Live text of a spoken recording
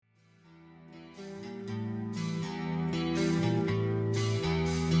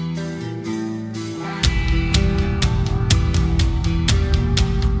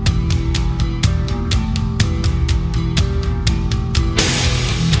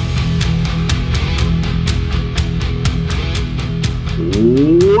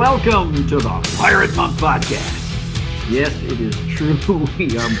welcome to the Pirate Monk Podcast. Yes, it is true.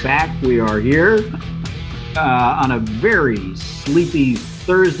 We are back. We are here on a very sleepy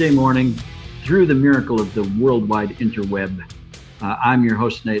Thursday morning through the miracle of the worldwide interweb. I'm your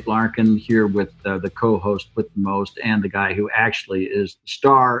host, Nate Larkin, here with the co-host with the most and the guy who actually is the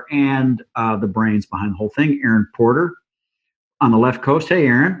star and the brains behind the whole thing, Aaron Porter, on the left coast. Hey,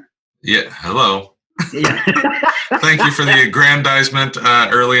 Aaron. Yeah, hello. Thank you for the aggrandizement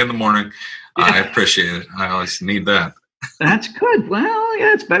early in the morning. I appreciate it. I always need that. That's good. Well,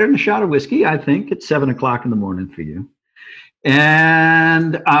 yeah, it's better than a shot of whiskey, I think. It's 7 o'clock in the morning for you.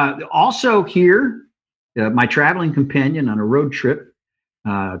 And also here, my traveling companion on a road trip,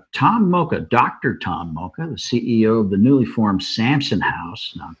 Tom Mocha, Dr. Tom Mocha, the CEO of the newly formed Samson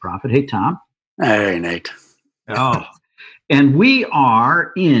House nonprofit. Hey, Tom. Hey, Nate. Oh, and we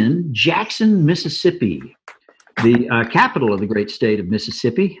are in Jackson, Mississippi, the capital of the great state of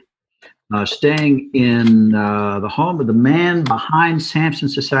Mississippi, staying in the home of the man behind Samson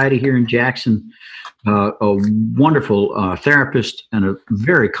Society here in Jackson, a wonderful therapist and a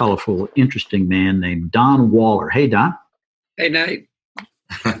very colorful, interesting man named Don Waller. Hey, Don. Hey, Nate.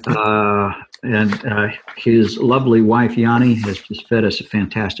 And his lovely wife, Yanni, has just fed us a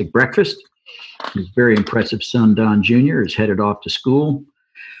fantastic breakfast. His very impressive son, Don Jr., is headed off to school.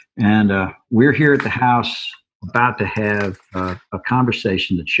 And we're here at the house about to have a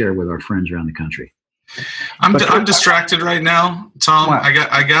conversation to share with our friends around the country. I'm distracted right now, Tom. What?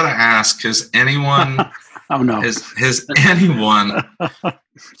 I gotta ask: has anyone? Oh no! Has anyone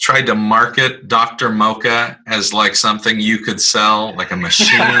tried to market Dr. Mocha as like something you could sell, like a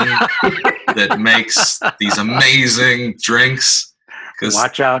machine that makes these amazing drinks?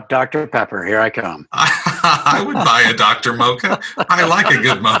 Watch out, Dr. Pepper. Here I come. I would buy a Dr. Mocha. I like a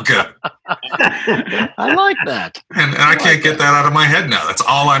good mocha. I like that. And I can't get that out of my head now. That's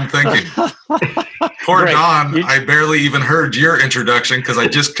all I'm thinking. Poor Great. Don, I barely even heard your introduction because I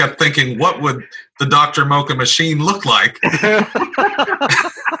just kept thinking, what would the Dr. Mocha machine look like?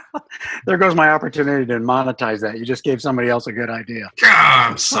 There goes my opportunity to monetize that. You just gave somebody else a good idea. God,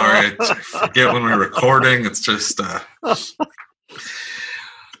 I'm sorry. I forget when we're recording. It's just...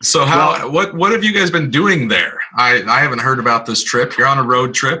 So what have you guys been doing there? I haven't heard about this trip. You're on a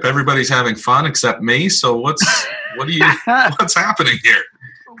road trip. Everybody's having fun except me. So what's happening here?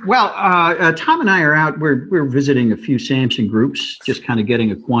 Well, Tom and I are out. We're visiting a few Samson groups, just kind of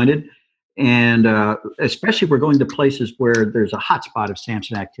getting acquainted. And especially we're going to places where there's a hotspot of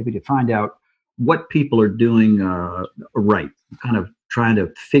Samson activity to find out what people are doing right, kind of trying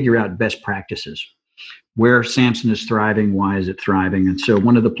to figure out best practices. Where Samson is thriving, why is it thriving? And so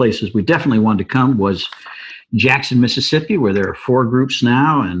one of the places we definitely wanted to come was Jackson, Mississippi, where there are 4 groups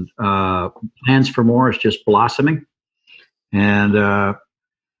now, and plans for more is just blossoming. And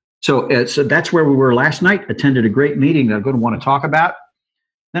so that's where we were last night, attended a great meeting that I'm going to want to talk about.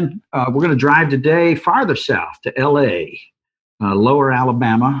 Then we're going to drive today farther south to L.A., Lower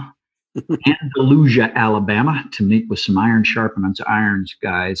Alabama, Andalusia, Alabama, to meet with some Iron Sharpeners Irons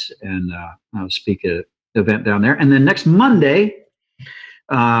guys and speak at an event down there. And then next Monday,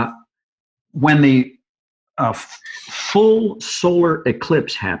 when the full solar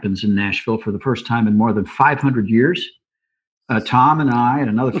eclipse happens in Nashville for the first time in more than 500 years, Tom and I and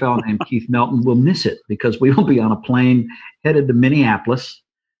another fellow named Keith Melton will miss it because we will be on a plane headed to Minneapolis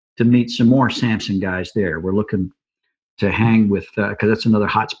to meet some more Samson guys there. We're looking to hang with, because that's another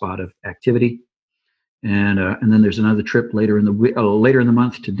hotspot of activity, and then there's another trip later in the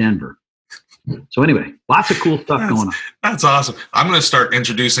month to Denver. So anyway, lots of cool stuff going on. That's awesome. I'm going to start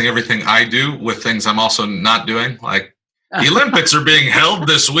introducing everything I do with things I'm also not doing. Like the Olympics are being held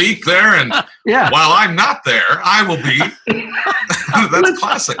this week there, and while I'm not there, I will be. That's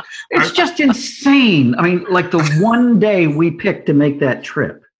classic. It's just insane. I mean, like the one day we picked to make that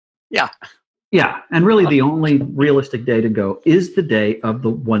trip. Yeah. Yeah, and really the only realistic day to go is the day of the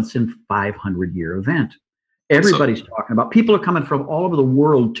once in 500 year event. Everybody's talking about. People are coming from all over the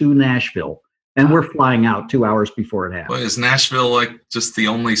world to Nashville, and we're flying out 2 hours before it happens. Well, is Nashville like just the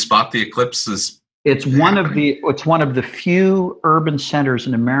only spot the eclipse is? It's one of the few urban centers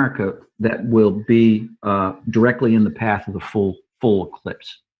in America that will be directly in the path of the full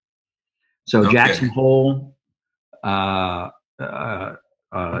eclipse. So Okay. Jackson Hole,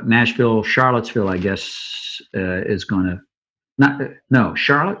 Nashville, Charlottesville, I guess, is going to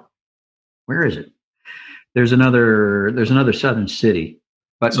Charlotte. Where is it? There's another southern city,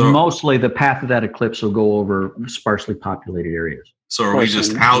 but mostly the path of that eclipse will go over sparsely populated areas. So are we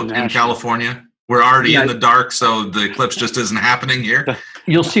just out in California? We're already in the dark, so the eclipse just isn't happening here?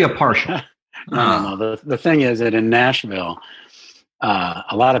 You'll see a partial. No. The thing is that in Nashville,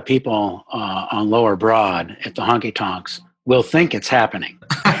 a lot of people on Lower Broad at the honky tonks will think it's happening,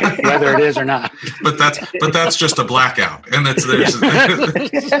 whether it is or not. But that's just a blackout, and there's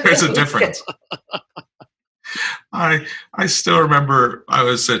a difference. I still remember I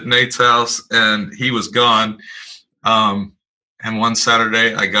was at Nate's house and he was gone. And one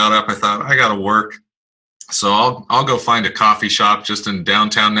Saturday I got up, I thought I got to work. So I'll go find a coffee shop just in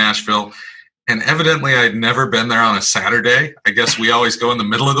downtown Nashville. And evidently I'd never been there on a Saturday. I guess we always go in the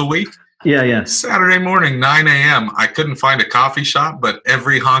middle of the week. Yeah. Saturday morning, 9 a.m. I couldn't find a coffee shop, but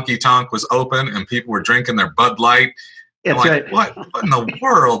every honky tonk was open and people were drinking their Bud Light. I'm like, what in the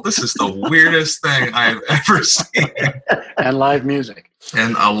world? This is the weirdest thing I've ever seen. And live music.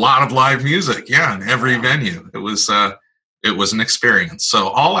 And a lot of live music, yeah, in every venue. It was an experience. So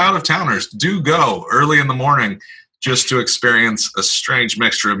all out-of-towners do go early in the morning just to experience a strange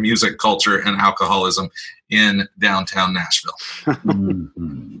mixture of music, culture, and alcoholism in downtown Nashville.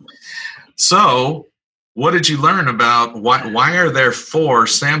 Mm-hmm. So what did you learn about why are there 4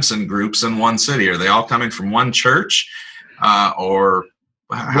 Samson groups in one city? Are they all coming from one church? Or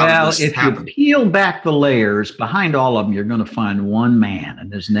how did this happen? You peel back the layers, behind all of them, you're going to find one man,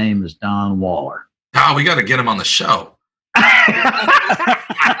 and his name is Don Waller. Oh, we got to get him on the show.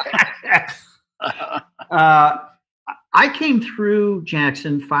 I came through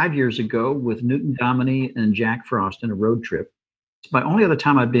Jackson 5 years ago with Newton Dominy and Jack Frost in a road trip. It's my only other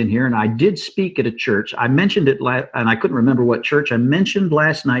time I've been here, and I did speak at a church. I mentioned it, and I couldn't remember what church. I mentioned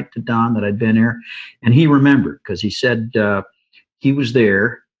last night to Don that I'd been here, and he remembered because he said he was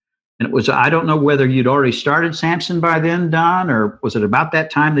there. And it was, I don't know whether you'd already started Samson by then, Don, or was it about that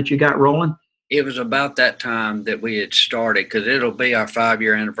time that you got rolling? It was about that time that we had started because it'll be our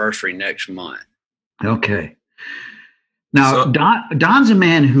 5-year anniversary next month. Okay. Now, Don's a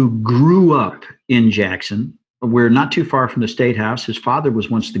man who grew up in Jackson. We're not too far from the State House. His father was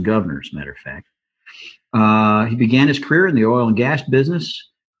once the governor, as a matter of fact. He began his career in the oil and gas business,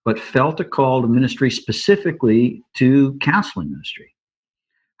 but felt a call to ministry, specifically to counseling ministry.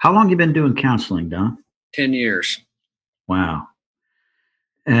 How long have you been doing counseling, Don? 10 years. Wow.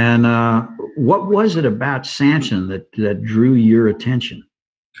 And what was it about Samson that drew your attention?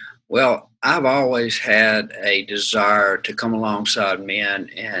 Well, I've always had a desire to come alongside men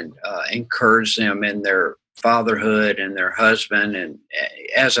and encourage them in their fatherhood and their husband. And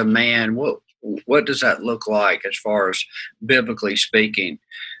as a man, what does that look like as far as biblically speaking?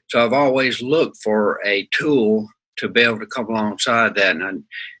 So I've always looked for a tool to be able to come alongside that.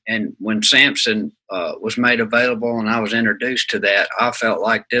 And when Samson was made available and I was introduced to that, I felt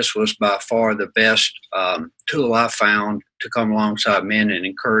like this was by far the best tool I found to come alongside men and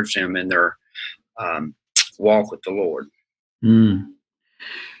encourage them in their walk with the Lord. Mm.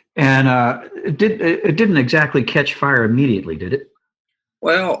 And it didn't exactly catch fire immediately, did it?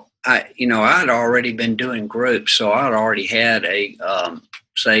 Well, I'd already been doing groups, so I'd already had a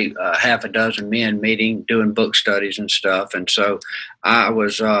half a dozen men meeting, doing book studies and stuff. And so I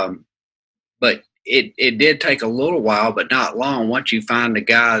was, but it did take a little while, but not long. Once you find the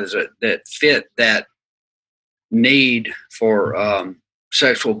guys that fit that need for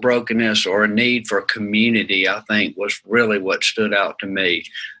sexual brokenness or a need for community, I think was really what stood out to me,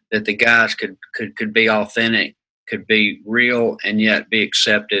 that the guys could be authentic, could be real, and yet be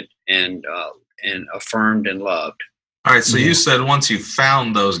accepted and affirmed and loved. All right, so you said once you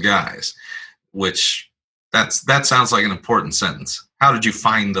found those guys, which that sounds like an important sentence. How did you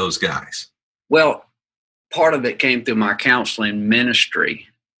find those guys? Well, part of it came through my counseling ministry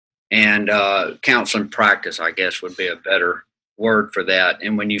and counseling practice, I guess would be a better word for that.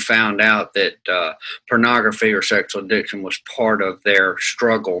 And when you found out that pornography or sexual addiction was part of their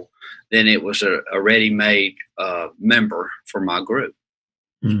struggle, then it was a ready-made member for my group.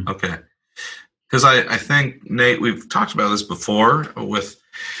 Okay. Because I think, Nate, we've talked about this before with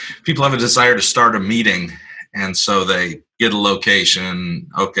people have a desire to start a meeting. And so they get a location.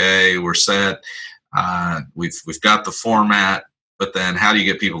 Okay, we're set. We've got the format, but then how do you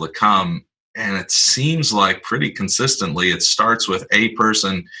get people to come? And it seems like pretty consistently it starts with a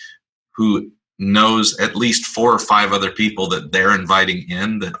person who knows at least 4 or 5 other people that they're inviting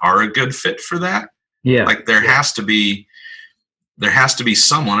in that are a good fit for that. Yeah. Like there has to be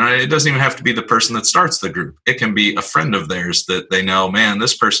someone, and it doesn't even have to be the person that starts the group. It can be a friend of theirs that they know, man,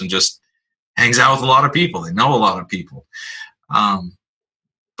 this person just hangs out with a lot of people. They know a lot of people.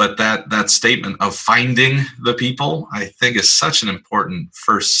 But that statement of finding the people, I think is such an important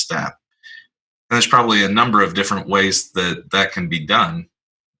first step. And there's probably a number of different ways that can be done.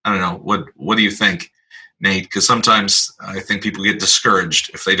 I don't know. What do you think, Nate? Because sometimes I think people get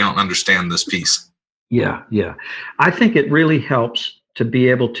discouraged if they don't understand this piece. Yeah, yeah. I think it really helps to be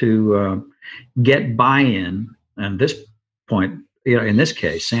able to get buy-in. And this point, in this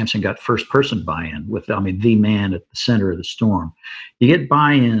case, Samson got first-person buy-in with, the man at the center of the storm. You get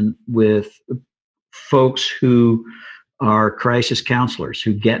buy-in with folks who are crisis counselors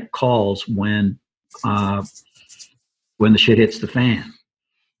who get calls when the shit hits the fan.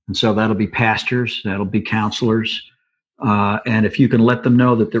 And so that'll be pastors, that'll be counselors. And if you can let them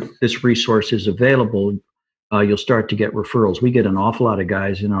know that this resource is available, you'll start to get referrals. We get an awful lot of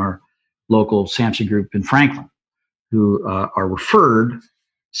guys in our local Samson group in Franklin who are referred,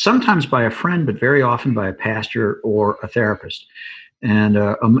 sometimes by a friend, but very often by a pastor or a therapist. And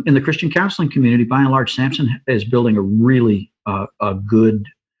in the Christian counseling community, by and large, Samson is building a really a good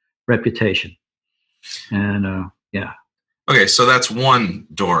reputation. And yeah. Okay, so that's one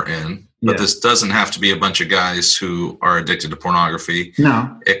door in, but this doesn't have to be a bunch of guys who are addicted to pornography.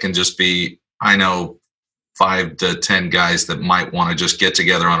 No. It can just be, I know, 5 to 10 guys that might want to just get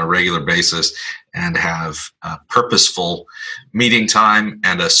together on a regular basis and have a purposeful meeting time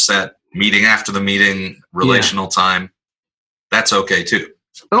and a set meeting after the meeting, relational time. That's okay too.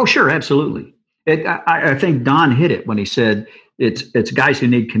 Oh, sure, absolutely. I think Don hit it when he said it's guys who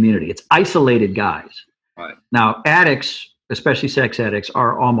need community. It's isolated guys. Right. Now, addicts, especially sex addicts,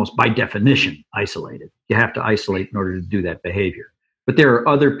 are almost by definition isolated. You have to isolate in order to do that behavior. But there are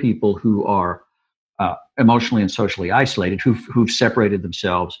other people who are emotionally and socially isolated, who've separated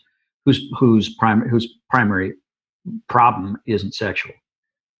themselves, whose primary problem isn't sexual.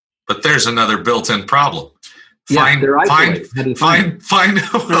 But there's another built-in problem. They're isolated.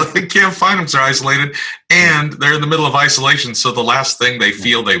 Well, they can't find them, so they're isolated, and they're in the middle of isolation. So the last thing they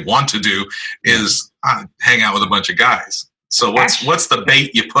feel they want to do is hang out with a bunch of guys. So what's the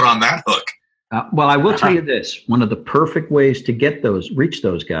bait you put on that hook? Well, I will tell you this: one of the perfect ways to reach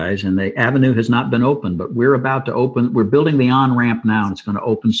those guys, and the avenue has not been open, but we're about to open. We're building the on-ramp now, and it's going to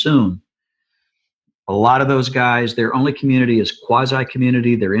open soon. A lot of those guys, their only community is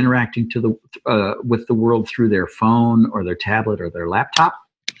quasi-community. They're interacting with the world through their phone or their tablet or their laptop.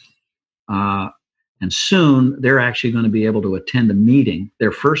 And soon, they're actually going to be able to attend a meeting,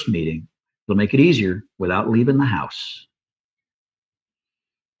 their first meeting. It'll make it easier without leaving the house.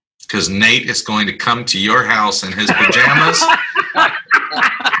 Because Nate is going to come to your house in his pajamas,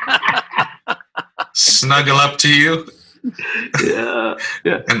 snuggle up to you,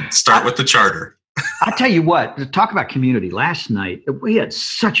 and start with the charter. I'll tell you what, to talk about community, last night, we had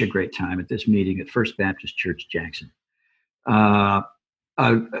such a great time at this meeting at First Baptist Church Jackson. Tom,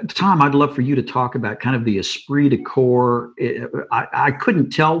 I'd love for you to talk about kind of the esprit de corps. I couldn't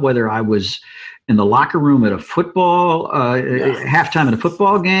tell whether I was in the locker room at a football, halftime at a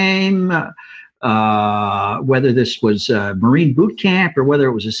football game, whether this was Marine boot camp or whether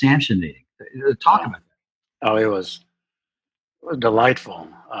it was a Samson meeting. Talk about that. Oh, it was delightful.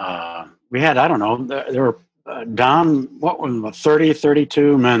 We had, I don't know, there were, Don, what was 30,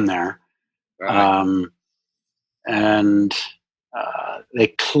 32 men there. Right. And they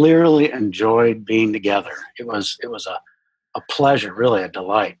clearly enjoyed being together. It was a pleasure, really a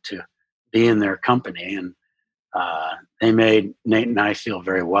delight to be in their company. And they made Nate and I feel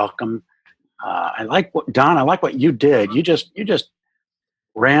very welcome. I like what you did. You just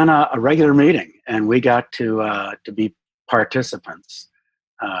ran a regular meeting, and we got to be participants.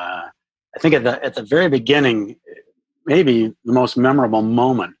 I think at the very beginning, maybe the most memorable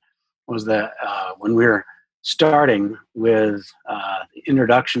moment was that when we were starting with the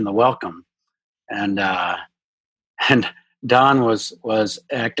introduction, the welcome, and Don was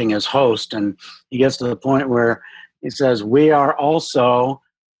acting as host, and he gets to the point where he says, "We are also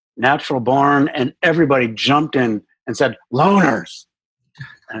natural born," and everybody jumped in and said, "Loners,"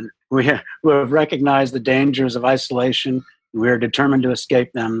 and we have recognized the dangers of isolation. We are determined to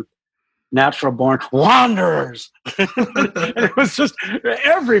escape them. Natural born wanderers. And it was just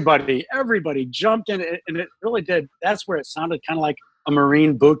everybody jumped in, and it really did. That's where it sounded kind of like a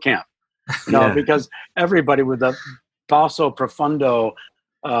Marine boot camp, because everybody with the basso profundo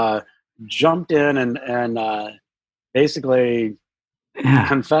jumped in and basically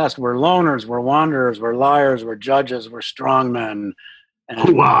confessed, we're loners, we're wanderers, we're liars, we're judges, we're strongmen.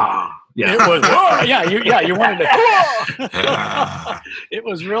 And wow. Yeah. It was, you wanted to. It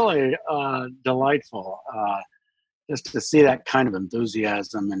was really delightful just to see that kind of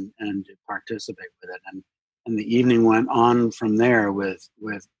enthusiasm and to participate with it. And the evening went on from there with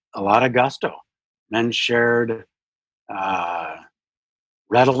a lot of gusto. Men shared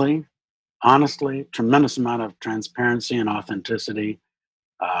readily, honestly, tremendous amount of transparency and authenticity.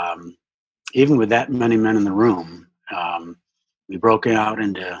 Even with that many men in the room, we broke out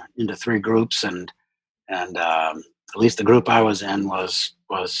into 3 groups, and And at least the group I was in was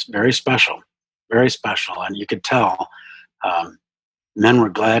very special, and you could tell men were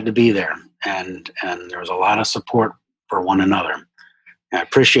glad to be there, and there was a lot of support for one another. And I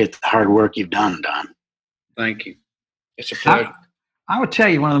appreciate the hard work you've done, Don. Thank you. It's a pleasure. I would tell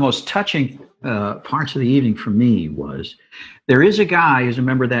you one of the most touching parts of the evening for me was there is a guy who's a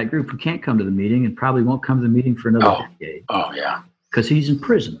member of that group who can't come to the meeting and probably won't come to the meeting for another decade. Oh, yeah. Because he's in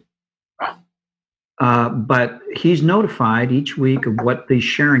prison. But he's notified each week of what the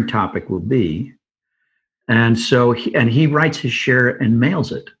sharing topic will be. And so he writes his share and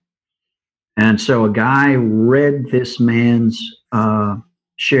mails it. And so a guy read this man's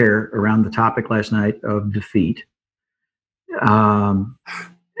share around the topic last night of defeat. And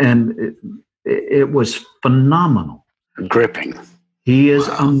it was phenomenal. Gripping. He is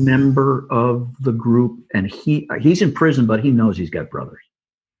a member of the group, and he's in prison, but he knows he's got brothers.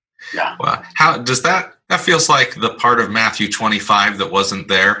 Yeah. Well, how does that feels like the part of Matthew 25 that wasn't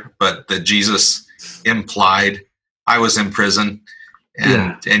there, but that Jesus implied. I was in prison,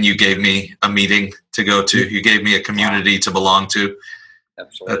 and you gave me a meeting to go to. You gave me a community to belong to.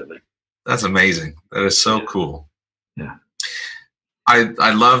 Absolutely. That's amazing. That is so cool. Yeah.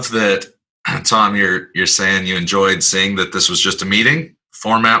 I love that, Tom, you're saying you enjoyed seeing that this was just a meeting.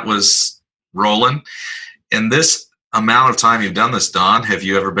 Format was rolling. In this amount of time you've done this, Don, have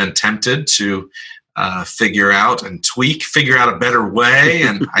you ever been tempted to figure out a better way?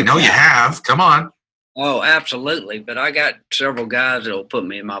 And I know you have. Come on. Oh, absolutely. But I got several guys that will put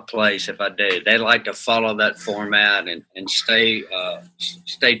me in my place if I do. They like to follow that format and stay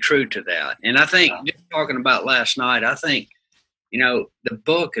true to that. And I think, just talking about last night, I think, the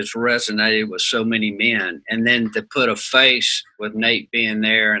book has resonated with so many men. And then to put a face with Nate being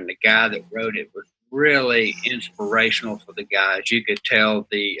there and the guy that wrote it was really inspirational for the guys. You could tell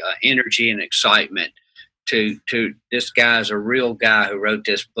the energy and excitement to this guy's a real guy who wrote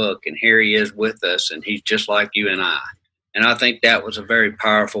this book, and here he is with us, and he's just like you and I. And I think that was a very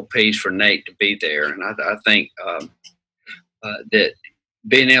powerful piece for Nate to be there. And I think that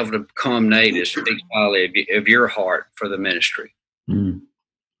being able to become Nate is speaks highly of your heart for the ministry.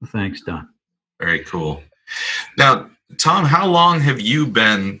 Thanks, Don. Very cool. Now, Tom, how long have you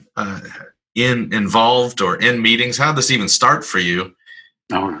been involved or in meetings? How did this even start for you?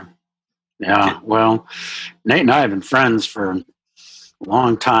 Oh, yeah. Well, Nate and I have been friends for a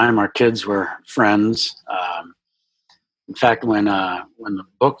long time. Our kids were friends. In fact, when the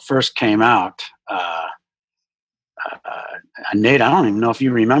book first came out, Nate, I don't even know if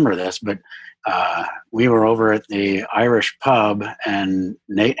you remember this, but we were over at the Irish pub, and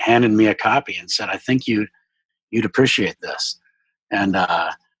Nate handed me a copy and said, "I think you'd appreciate this." And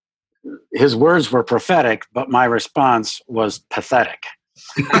his words were prophetic, but my response was pathetic.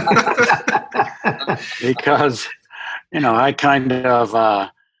 Because, I kind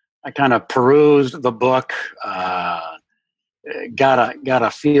of perused the book, got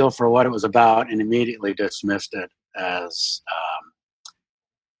a feel for what it was about, and immediately dismissed it as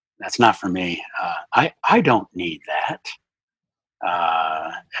that's not for me. I don't need that,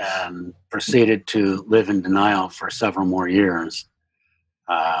 and proceeded to live in denial for several more years.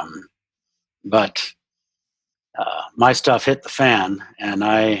 But my stuff hit the fan, and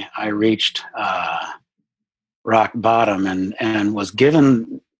I reached rock bottom and was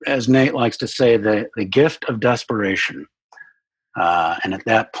given, as Nate likes to say, the gift of desperation. And at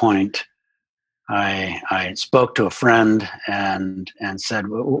that point, I spoke to a friend and said,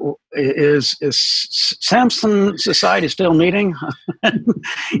 "Is Samson Society still meeting?"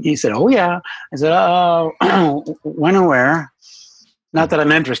 He said, "Oh yeah." I said, "Oh, when and where?" Not that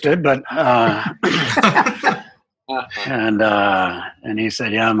I'm interested, but and he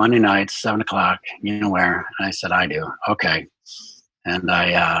said, "Yeah, Monday nights, 7:00. You know where?" And I said, "I do." Okay, and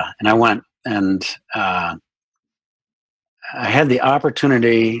I went, and I had the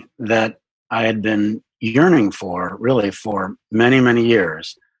opportunity that I had been yearning for, really, for many, many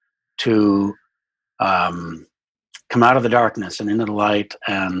years, to come out of the darkness and into the light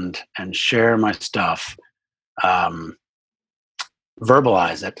and share my stuff.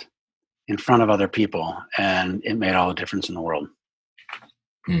 Verbalize it in front of other people, and it made all the difference in the world.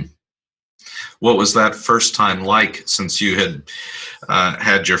 What was that first time like, since you had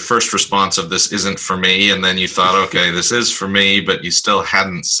had your first response of "this isn't for me," and then you thought, okay, this is for me, but you still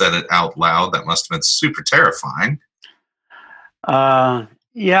hadn't said it out loud? That must have been super terrifying.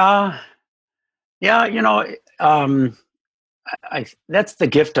 Yeah, that's the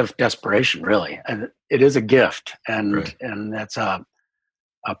gift of desperation, really. And it is a gift, and right. And that's a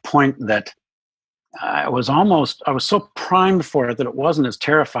point that I was so primed for it that it wasn't as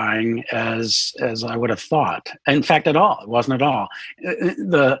terrifying as I would have thought. In fact, it wasn't at all.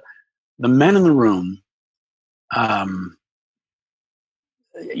 The men in the room,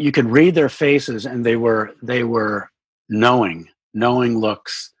 you could read their faces, and they were knowing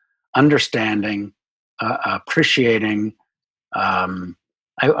looks, understanding, appreciating.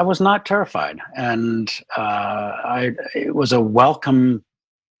 I was not terrified, and it was a welcome.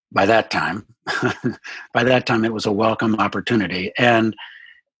 By that time, it was a welcome opportunity, and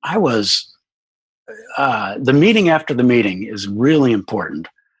I was. The meeting after the meeting is really important,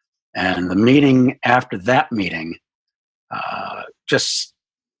 and the meeting after that meeting just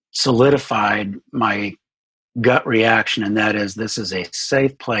solidified my gut reaction, and that is, this is a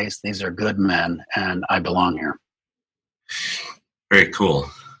safe place. These are good men, and I belong here. Very cool.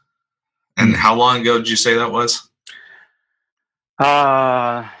 And how long ago did you say that was?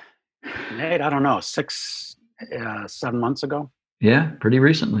 Nate, I don't know, 7 months ago. Yeah, pretty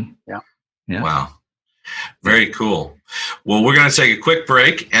recently. Yeah. Wow. Very cool. Well, we're going to take a quick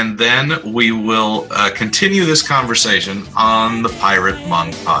break, and then we will continue this conversation on the Pirate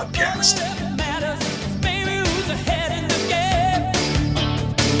Monk podcast.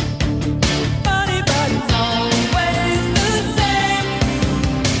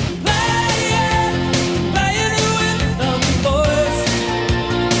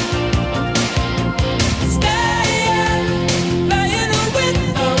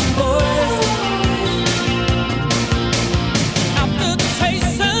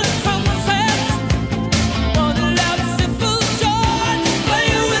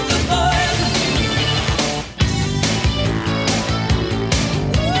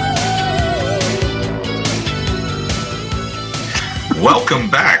 Welcome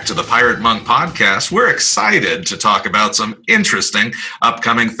back to the Pirate Monk podcast. We're excited to talk about some interesting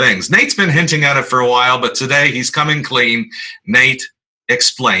upcoming things. Nate's been hinting at it for a while, but today he's coming clean. Nate,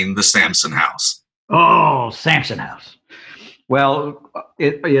 explain the Samson House. Oh, Samson House. Well,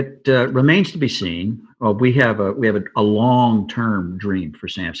 it remains to be seen. Well, we have a long-term dream for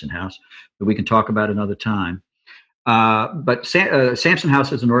Samson House that we can talk about another time. But Samson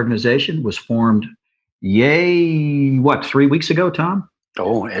House as an organization was formed 3 weeks ago, Tom?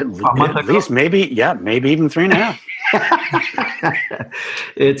 Oh, at least maybe even 3.5.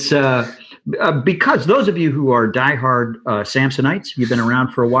 It's because those of you who are diehard Samsonites, you've been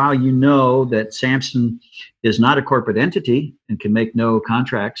around for a while, you know that Samson is not a corporate entity and can make no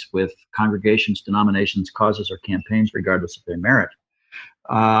contracts with congregations, denominations, causes, or campaigns, regardless of their merit.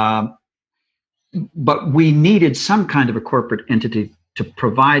 But we needed some kind of a corporate entity to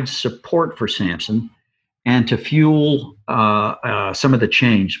provide support for Samson and to fuel some of the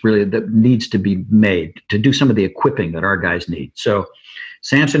change really that needs to be made, to do some of the equipping that our guys need. So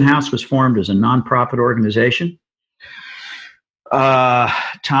Samson House was formed as a nonprofit organization.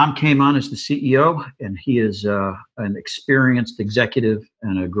 Tom came on as the CEO, and he is an experienced executive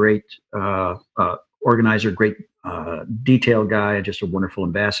and a great organizer, great detail guy, just a wonderful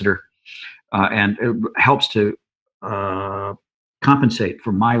ambassador, and it helps to compensate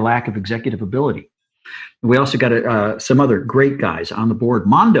for my lack of executive ability. We also got some other great guys on the board.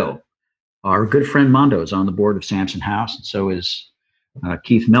 Mondo, our good friend Mondo, is on the board of Samson House, and so is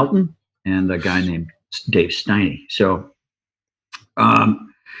Keith Melton and a guy named Dave Steiny. So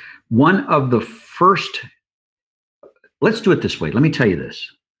one of the first, let's do it this way. Let me tell you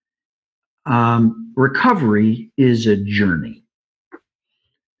this. Recovery is a journey.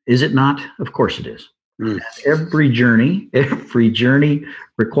 Is it not? Of course it is. Every journey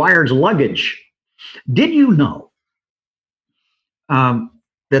requires luggage. Did you know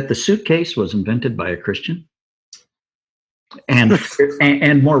that the suitcase was invented by a Christian?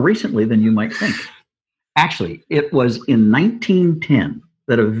 And more recently than you might think. Actually, it was in 1910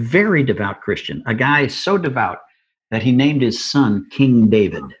 that a very devout Christian, a guy so devout that he named his son King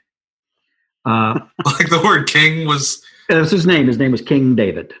David. Like the word king was... That was his name. His name was King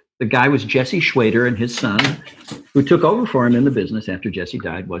David. The guy was Jesse Schwader, and his son, who took over for him in the business after Jesse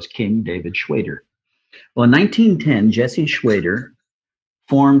died, was King David Schwader. Well, in 1910, Jesse Schwader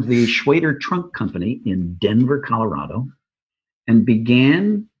formed the Schwader Trunk Company in Denver, Colorado, and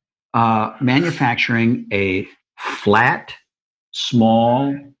began manufacturing a flat,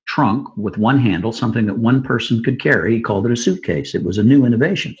 small trunk with one handle, something that one person could carry. He called it a suitcase. It was a new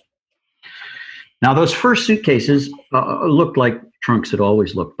innovation. Now, those first suitcases looked like trunks had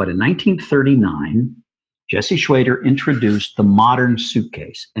always looked, but in 1939, Jesse Schwader introduced the modern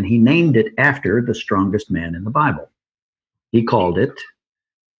suitcase, and he named it after the strongest man in the Bible. He called it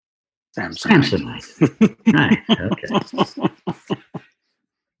Samsonite. Right, okay.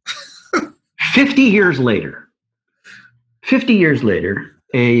 50 years later,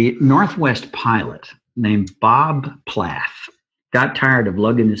 a Northwest pilot named Bob Plath got tired of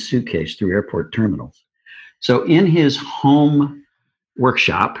lugging his suitcase through airport terminals. So in his home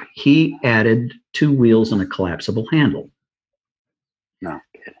workshop, he added 2 wheels and a collapsible handle. No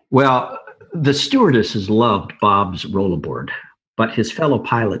kidding. Well, the stewardesses loved Bob's rollerboard, but his fellow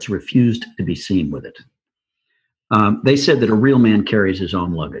pilots refused to be seen with it. They said that a real man carries his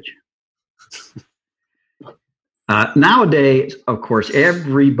own luggage. Nowadays, of course,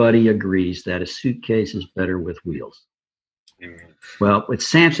 everybody agrees that a suitcase is better with wheels. Well, with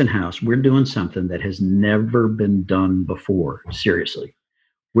Samson House, we're doing something that has never been done before. Seriously,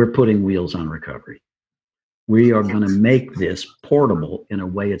 we're putting wheels on recovery. We are going to make this portable in a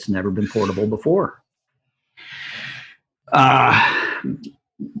way it's never been portable before.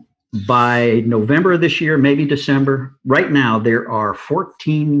 By November of this year, maybe December, right now there are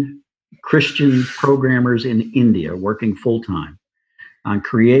 14 Christian programmers in India working full-time on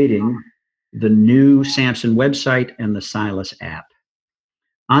creating the new Samson website and the Silas app.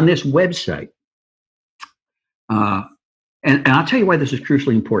 On this website, and I'll tell you why this is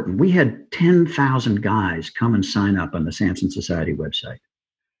crucially important. We had 10,000 guys come and sign up on the Samson Society website.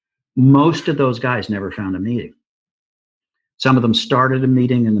 Most of those guys never found a meeting. Some of them started a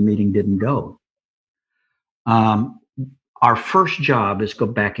meeting and the meeting didn't go. Our first job is go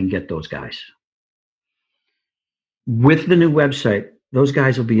back and get those guys. With the new website, those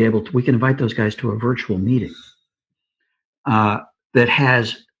guys will be able to, we can invite those guys to a virtual meeting that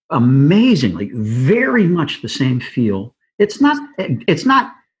has amazingly very much the same feel. It's not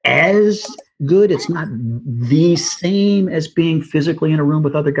as good. It's not the same as being physically in a room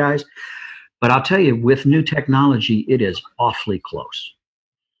with other guys. But I'll tell you, with new technology, it is awfully close.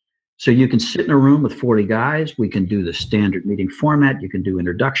 So you can sit in a room with 40 guys. We can do the standard meeting format. You can do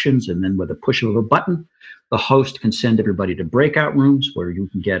introductions. And then with a push of a button, the host can send everybody to breakout rooms where you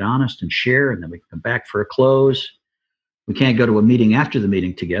can get honest and share. And then we can come back for a close. We can't go to a meeting after the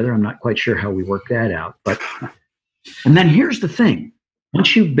meeting together. I'm not quite sure how we work that out. And then here's the thing.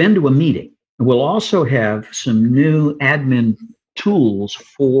 Once you've been to a meeting, we'll also have some new admin tools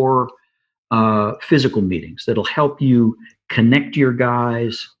for physical meetings that'll help you connect your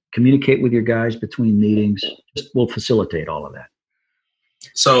guys, communicate with your guys between meetings. We'll facilitate all of that.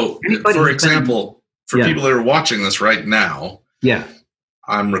 So, for example, for people that are watching this right now,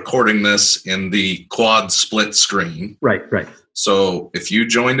 I'm recording this in the quad split screen. Right. So if you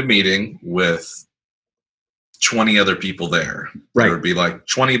joined a meeting with 20 other people there, there would be like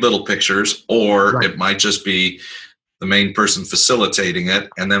 20 little pictures, or it might just be the main person facilitating it.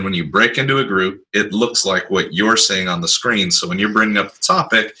 And then when you break into a group, it looks like what you're seeing on the screen. So when you're bringing up the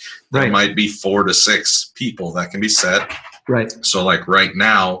topic, there might be 4 to 6 people that can be set. Right. So like right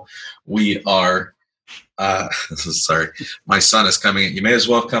now, we are, sorry, my son is coming in. You may as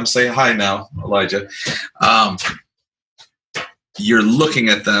well come say hi now, Elijah. You're looking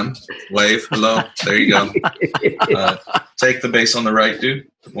at them. Wave. Hello. There you go. Take the bass on the right, dude.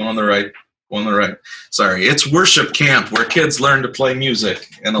 One on the right. One on the right. Sorry. It's worship camp where kids learn to play music.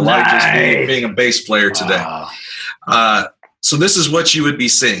 And Elijah's being a bass player today. Wow. So this is what you would be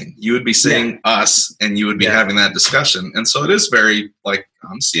seeing. You would be seeing us, and you would be having that discussion. And so it is very, like,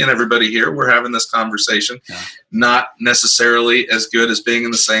 I'm seeing everybody here. We're having this conversation. Yeah. Not necessarily as good as being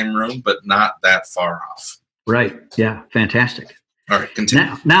in the same room, but not that far off. Right. Yeah. Fantastic. All right.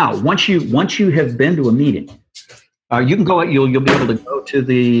 Continue. Now, once you have been to a meeting, you can go. You'll be able to go to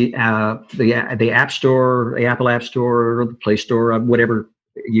the App Store, the Apple App Store, or the Play Store, whatever.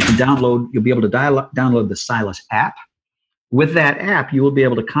 You can download. You'll be able to download the Silas app. With that app, you will be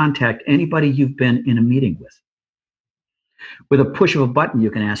able to contact anybody you've been in a meeting with. With a push of a button, you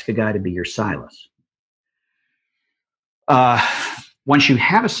can ask a guy to be your Silas. Once you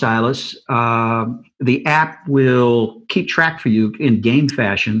have a Silas, the app will keep track for you in game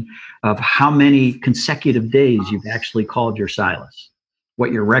fashion of how many consecutive days you've actually called your Silas,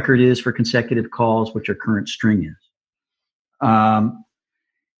 what your record is for consecutive calls, what your current string is.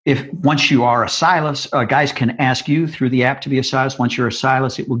 If once you are a Silas, guys can ask you through the app to be a Silas. Once you're a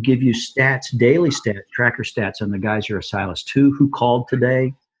Silas, it will give you stats, daily stats, tracker stats on the guys you're a Silas to, who called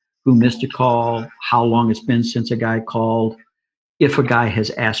today, who missed a call, how long it's been since a guy called, if a guy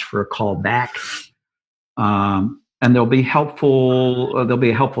has asked for a call back. And there'll be a helpful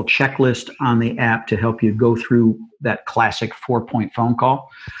checklist on the app to help you go through that classic 4-point phone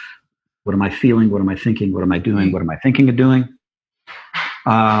call. What am I feeling? What am I thinking? What am I doing? What am I thinking of doing?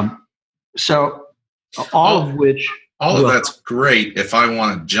 So all of that's great. If I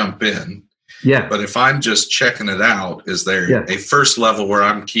want to jump in, Yeah. But if I'm just checking it out, is there a first level where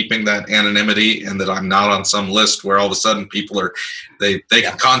I'm keeping that anonymity and that I'm not on some list where all of a sudden people they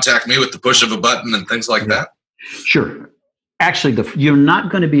can contact me with the push of a button and things like that? Sure. Actually, you're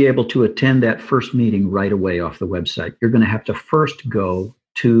not going to be able to attend that first meeting right away off the website. You're going to have to first go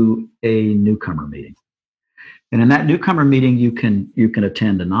to a newcomer meeting. And in that newcomer meeting, you can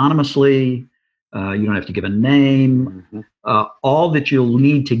attend anonymously. You don't have to give a name. All that you'll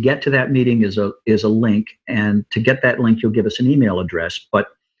need to get to that meeting is a link. And to get that link, you'll give us an email address. But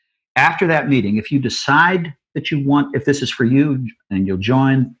after that meeting, if you decide that you want, if this is for you and you'll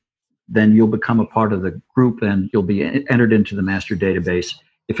join, then you'll become a part of the group and you'll be entered into the master database.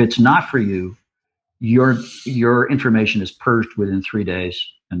 If it's not for you, your information is purged within 3 days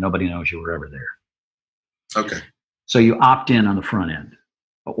and nobody knows you were ever there. Okay. So you opt in on the front end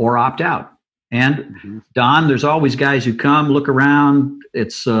or opt out. And Don, there's always guys who come, look around,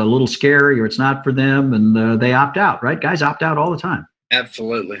 it's a little scary or it's not for them, and they opt out, right? Guys opt out all the time.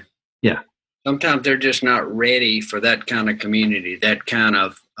 Absolutely. Yeah. Sometimes they're just not ready for that kind of community, that kind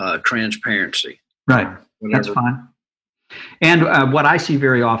of transparency. Right. That's fine. And what I see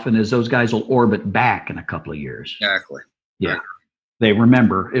very often is those guys will orbit back in a couple of years. Exactly. Yeah. Right. They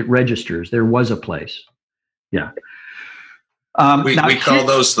remember, it registers. There was a place. Yeah. We call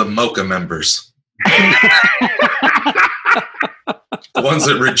those the Mocha members. The ones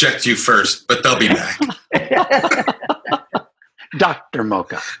that reject you first, but they'll be back. Dr.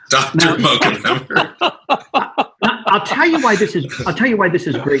 Mocha. Dr. Mocha member. I'll tell you why this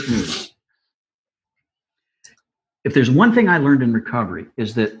is great news. If there's one thing I learned in recovery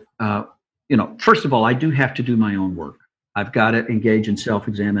is that, first of all, I do have to do my own work. I've got to engage in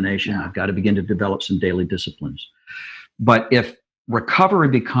self-examination. I've got to begin to develop some daily disciplines. But if recovery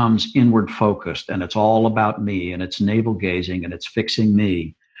becomes inward focused and it's all about me and it's navel gazing and it's fixing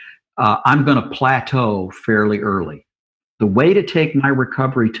me, I'm going to plateau fairly early. The way to take my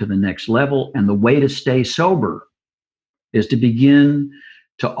recovery to the next level and the way to stay sober is to begin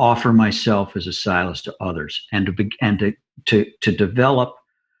to offer myself as a solace to others and to develop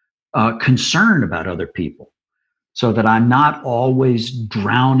concern about other people so that I'm not always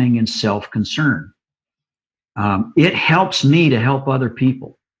drowning in self-concern. It helps me to help other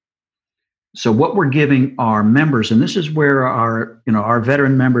people. So what we're giving our members, and this is where our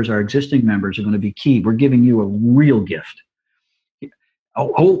veteran members, our existing members are going to be key. We're giving you a real gift.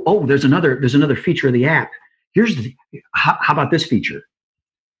 There's another feature of the app. How about this feature?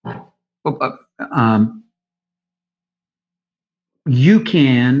 You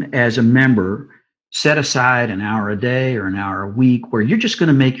can, as a member, set aside an hour a day or an hour a week where you're just going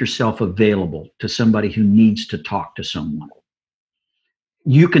to make yourself available to somebody who needs to talk to someone.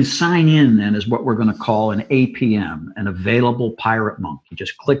 You can sign in then as what we're going to call an APM, an available pirate monk. You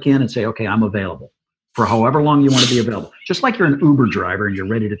just click in and say, okay, I'm available for however long you want to be available. Just like you're an Uber driver and you're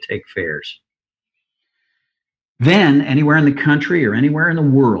ready to take fares. Then anywhere in the country or anywhere in the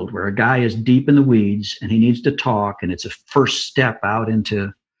world where a guy is deep in the weeds and he needs to talk and it's a first step out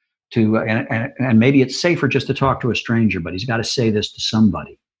into and maybe it's safer just to talk to a stranger, but he's got to say this to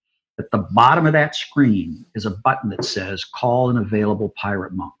somebody. At the bottom of that screen is a button that says, call an available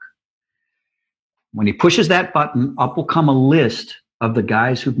pirate monk. When he pushes that button, up will come a list of the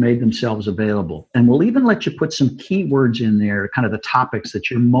guys who've made themselves available. And we'll even let you put some keywords in there, kind of the topics that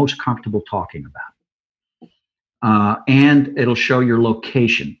you're most comfortable talking about. And it'll show your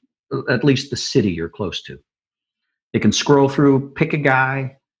location, at least the city you're close to. You can scroll through, pick a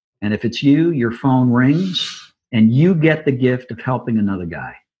guy, and if it's you, your phone rings, and you get the gift of helping another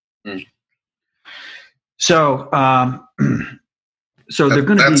guy. Mm. So they're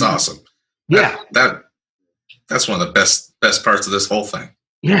going to be. That's awesome. Yeah, that's one of the best parts of this whole thing.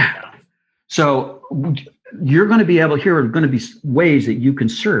 Yeah. So you're going to be able. Here are going to be ways that you can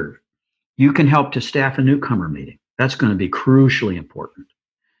serve. You can help to staff a newcomer meeting. That's going to be crucially important.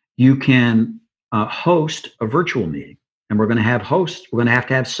 You can host a virtual meeting. And we're going to have hosts. We're going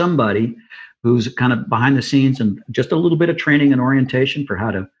to have somebody who's kind of behind the scenes and just a little bit of training and orientation for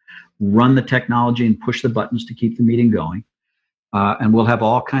how to run the technology and push the buttons to keep the meeting going. And we'll have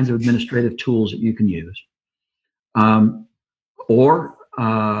all kinds of administrative tools that you can use. Or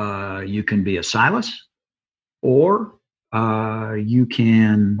you can be a Silas, or you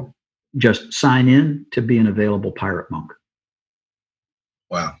can just sign in to be an available pirate monk.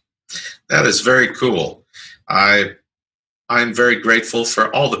 Wow. That is very cool. I'm very grateful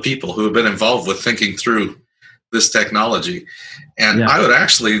for all the people who have been involved with thinking through this technology. And I would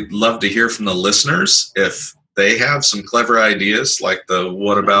actually love to hear from the listeners if they have some clever ideas like the,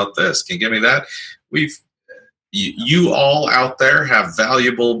 what about this? Can you give me that? you all out there have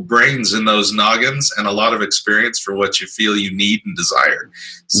valuable brains in those noggins and a lot of experience for what you feel you need and desire.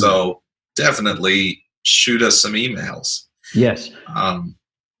 So definitely shoot us some emails. Yes.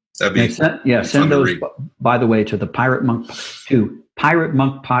 That'd be send those, by the way, to the Pirate Monk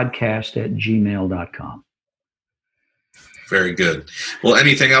podcast@gmail.com. Very good. Well,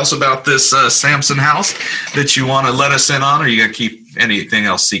 anything else about this Samson House that you want to let us in on, or are you going to keep anything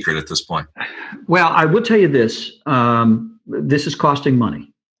else secret at this point? Well, I will tell you this. This is costing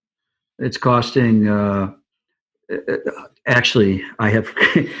money. It's costing, actually, I'm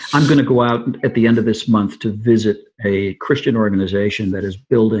going to go out at the end of this month to visit a Christian organization that is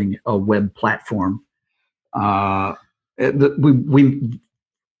building a web platform.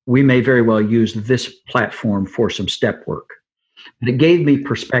 We may very well use this platform for some step work. And it gave me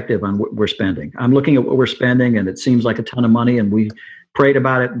perspective on what we're spending. I'm looking at what we're spending, and it seems like a ton of money, and we prayed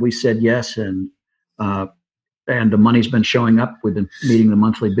about it, and we said yes, and the money's been showing up. We've been meeting the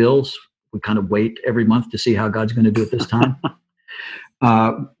monthly bills. We kind of wait every month to see how God's going to do it this time.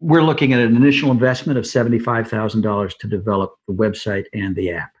 We're looking at an initial investment of $75,000 to develop the website and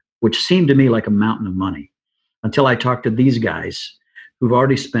the app, which seemed to me like a mountain of money until I talked to these guys who've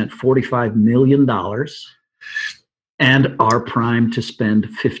already spent $45 million and are primed to spend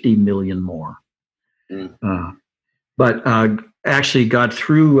 $50 million more. But actually got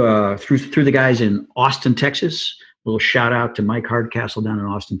through the guys in Austin, Texas. A little shout out to Mike Hardcastle down in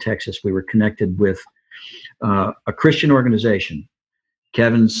Austin, Texas. We were connected with a Christian organization,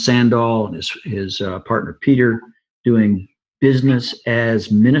 Kevin Sandall and his partner Peter, doing business as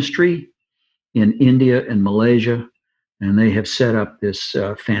ministry in India and Malaysia. And they have set up this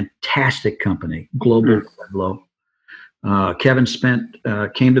fantastic company, Global Pueblo. Kevin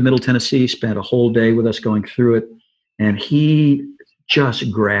came to Middle Tennessee, spent a whole day with us going through it, and he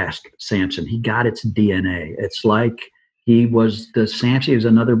just grasped Samson. He got its DNA. It's like he was the Samson.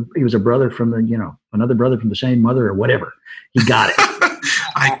 He was a brother from another brother from the same mother or whatever. He got it.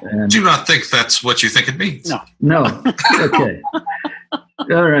 I do not think that's what you think it means. No. Okay.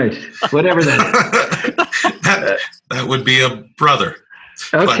 All right. Whatever that is. That would be a brother.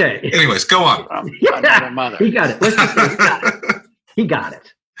 Okay. But anyways, go on. He got it. Let's just say he got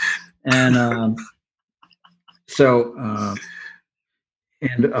it. And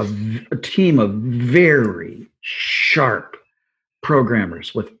and a team of very sharp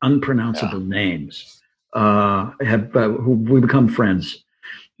programmers with unpronounceable names who we become friends.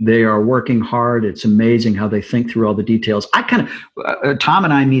 They are working hard. It's amazing how they think through all the details. Tom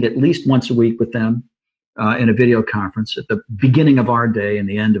and I meet at least once a week with them in a video conference at the beginning of our day and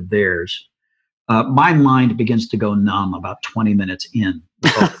the end of theirs. My mind begins to go numb about 20 minutes in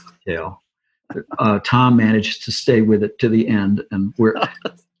with all the detail. Tom manages to stay with it to the end, and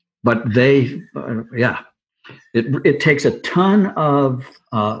it takes a ton of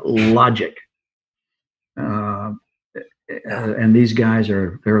logic. And these guys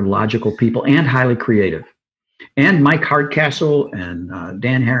they're logical people and highly creative. And Mike Hardcastle and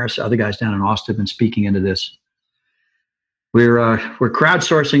Dan Harris, other guys down in Austin, have been speaking into this. We're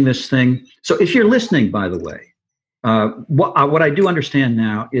crowdsourcing this thing. So if you're listening, by the way, what I do understand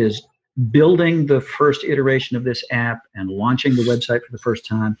now is building the first iteration of this app and launching the website for the first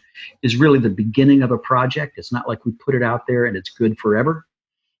time is really the beginning of a project. It's not like we put it out there and it's good forever.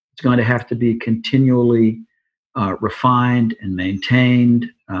 It's going to have to be continually refined and maintained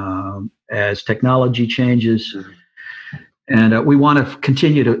as technology changes. And we want to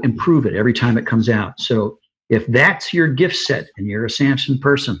continue to improve it every time it comes out. So if that's your gift set and you're a Samson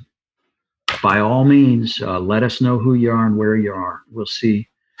person, by all means, let us know who you are and where you are. We'll see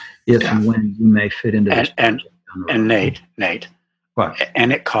if and when you may fit into this. And Nate, what?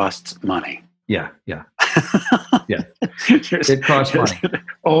 And it costs money. Yeah. It costs money.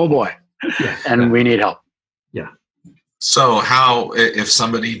 Oh boy. Yeah. And we need help. Yeah. So how, if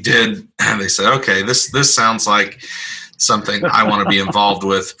somebody did, and they said, okay, this sounds like something I want to be involved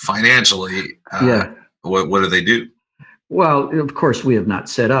with financially. What do they do? Well, of course, we have not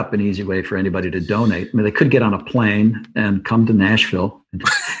set up an easy way for anybody to donate. I mean, they could get on a plane and come to Nashville.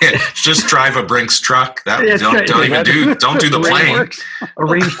 Just drive a Brinks truck. Don't do the plane.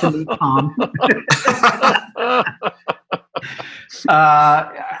 Arrange to meet Tom.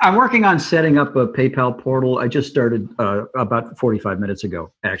 I'm working on setting up a PayPal portal. I just started about 45 minutes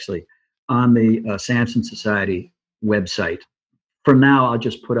ago, actually, on the Samson Society website. For now, I'll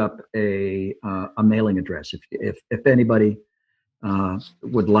just put up a mailing address. If anybody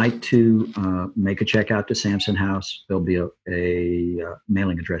would like to make a check out to Samson House, there'll be a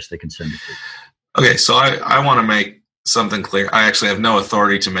mailing address they can send it to. Okay, so I want to make something clear. I actually have no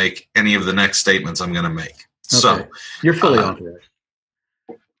authority to make any of the next statements I'm going to make. So you're fully authorized.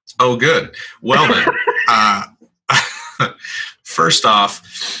 Oh, good. Well then, first off,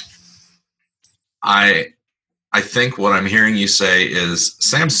 I think what I'm hearing you say is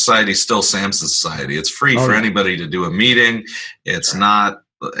Sam Society is still Sam Society. It's free for anybody to do a meeting. It's not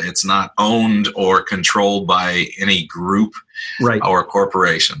owned or controlled by any group or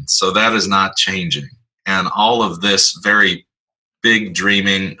corporation. So that is not changing. And all of this very big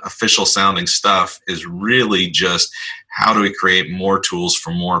dreaming, official sounding stuff is really just how do we create more tools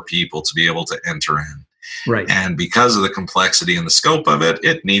for more people to be able to enter in. Right. And because of the complexity and the scope of it,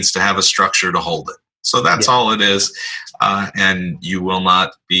 it needs to have a structure to hold it. So that's all it is. And you will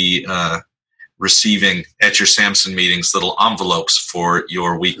not be receiving at your Samson meetings little envelopes for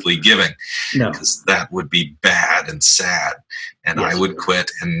your weekly giving, because that would be bad and sad. And I would quit,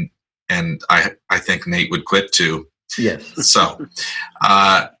 and I think Nate would quit too. Yes. So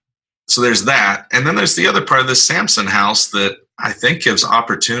there's that. And then there's the other part of this Samson house that I think gives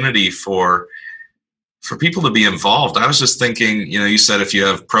opportunity for people to be involved. I was just thinking, you said if you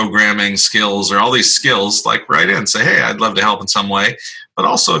have programming skills or all these skills, like write in, say, hey, I'd love to help in some way. But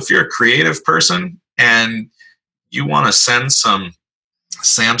also if you're a creative person and you want to send some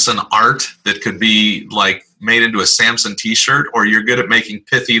Samson art that could be like made into a Samson t-shirt, or you're good at making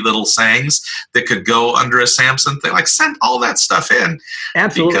pithy little sayings that could go under a Samson thing, like send all that stuff in.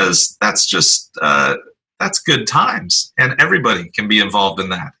 Absolutely. Because that's just, that's good times, and everybody can be involved in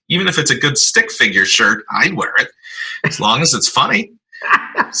that. Even if it's a good stick figure shirt, I'd wear it as long as it's funny.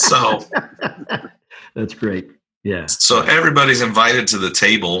 So that's great. Yeah. So everybody's invited to the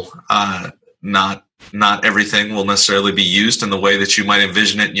table. Not everything will necessarily be used in the way that you might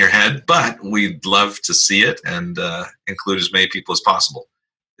envision it in your head, but we'd love to see it and include as many people as possible.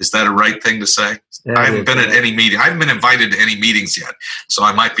 Is that a right thing to say? I haven't been at any meeting. I haven't been invited to any meetings yet, so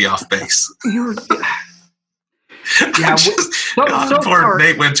I might be off base. Poor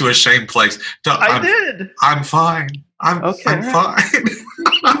Nate went to a shame place. I did. I'm fine. I'm fine.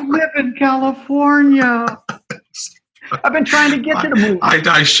 You live in California. I've been trying to get to the movie.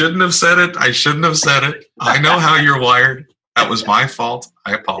 I shouldn't have said it. I know how you're wired. That was my fault.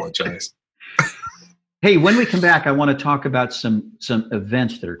 I apologize. Hey, when we come back, I want to talk about some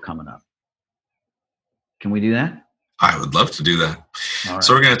events that are coming up. Can we do that? I would love to do that. All right.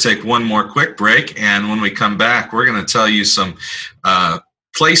 So we're going to take one more quick break, and when we come back, we're going to tell you some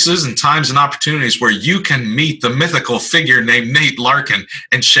places and times and opportunities where you can meet the mythical figure named Nate Larkin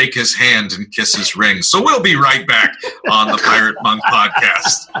and shake his hand and kiss his ring. So we'll be right back on the Pirate Monk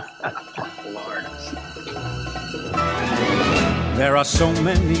Podcast. There are so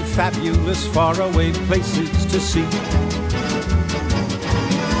many fabulous faraway places to see,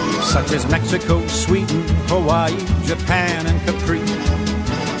 such as Mexico, Sweden, Hawaii, Japan, and Capri.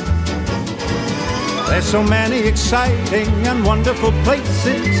 There's so many exciting and wonderful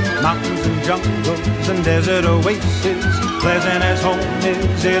places, mountains and jungles and desert oases. Pleasant as home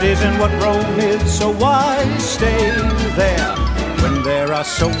is, it isn't what Rome is, so why stay there when there are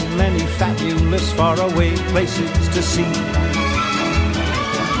so many fabulous faraway places to see?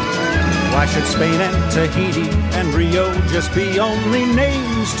 Why should Spain and Tahiti and Rio just be only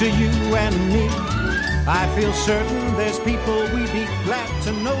names to you and me? I feel certain there's people we'd be glad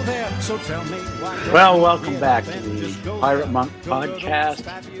to know there, so tell me why. Well, welcome back to the Pirate Monk Podcast.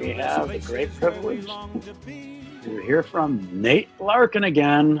 We have the great privilege to hear from Nate Larkin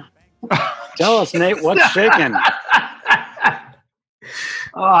again. Tell us, Nate, what's shaking?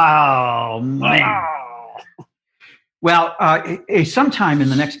 Oh, man. Well, sometime in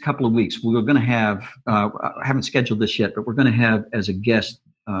the next couple of weeks, we're going to have, I haven't scheduled this yet, but we're going to have as a guest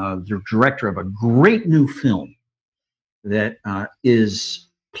the director of a great new film that is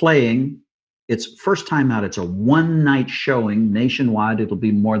playing. It's first time out. It's a one-night showing nationwide. It'll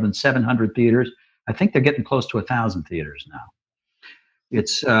be more than 700 theaters. I think they're getting close to 1,000 theaters now.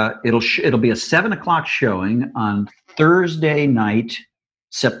 It's it'll be a 7:00 showing on Thursday night,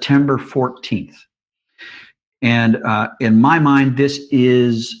 September 14th. And in my mind, this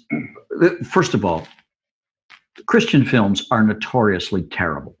is, first of all, Christian films are notoriously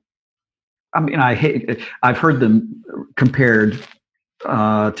terrible. I mean, I've heard them compared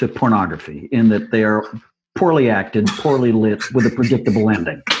to pornography in that they are poorly acted, poorly lit, with a predictable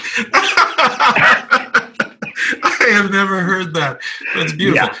ending. I have never heard that. That's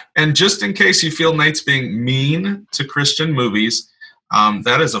beautiful. Yeah. And just in case you feel Nate's being mean to Christian movies,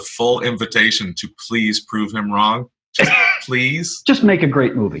 that is a full invitation to please prove him wrong. Just please. Just make a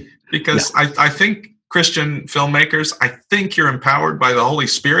great movie. Because I think Christian filmmakers, I think you're empowered by the Holy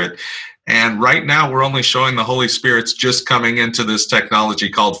Spirit, And right now, we're only showing the Holy Spirit's just coming into this technology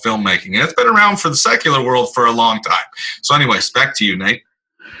called filmmaking. And it's been around for the secular world for a long time. So anyways, back to you, Nate.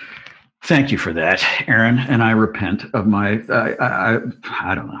 Thank you for that, Aaron. And I repent of my, I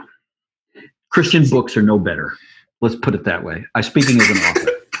don't know. Christian books are no better. Let's put it that way. I'm speaking as an author.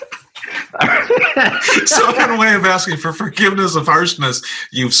 So in a way of asking for forgiveness of harshness,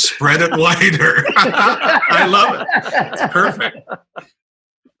 you've spread it wider. I love it. It's perfect.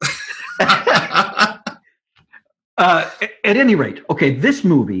 At any rate, okay, this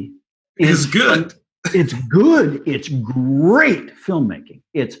movie is good. It's good. It's great filmmaking.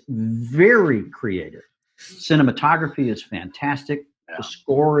 It's very creative. Cinematography is fantastic. Yeah. The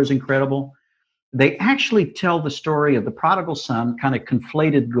score is incredible. They actually tell the story of the prodigal son kind of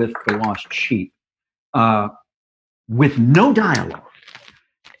conflated with the lost sheep, with no dialogue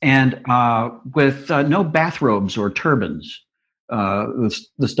and with no bathrobes or turbans,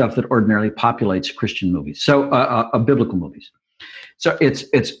 the stuff that ordinarily populates Christian movies, so biblical movies. So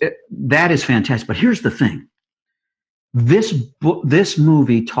that is fantastic. But here's the thing: this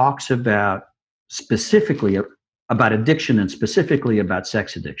movie talks about specifically about addiction and specifically about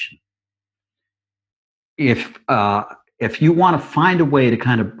sex addiction. If you want to find a way to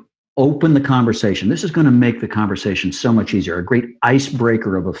kind of open the conversation, this is going to make the conversation so much easier. A great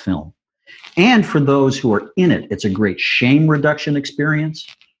icebreaker of a film. And for those who are in it, it's a great shame reduction experience.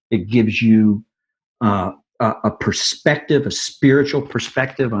 It gives you a perspective, a spiritual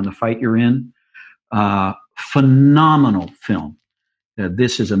perspective on the fight you're in. Phenomenal film.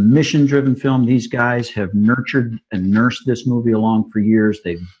 This is a mission-driven film. These guys have nurtured and nursed this movie along for years.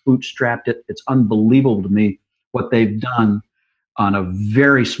 They've bootstrapped it. It's unbelievable to me what they've done on a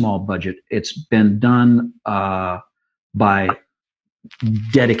very small budget. It's been done by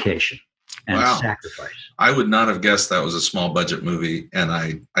dedication and sacrifice. I would not have guessed that was a small budget movie, and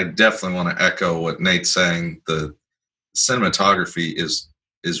I definitely want to echo what Nate's saying. The cinematography is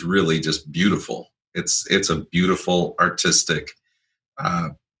really just beautiful. It's a beautiful artistic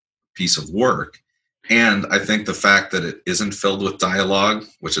piece of work. And I think the fact that it isn't filled with dialogue,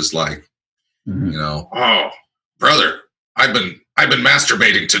 which is like, oh, brother, I've been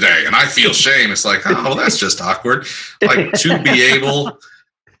masturbating today and I feel shame. It's like, oh, that's just awkward. Like to be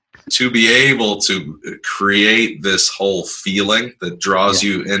able to create this whole feeling that draws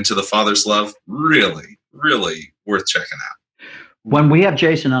you into the Father's love, really, really worth checking out. When we have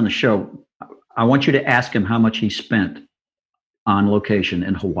Jason on the show, I want you to ask him how much he spent on location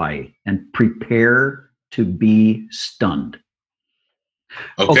in Hawaii and prepare to be stunned.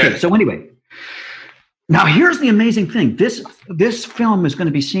 Okay, so anyway, now here's the amazing thing. This film is going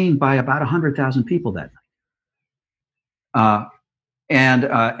to be seen by about 100,000 people that night. And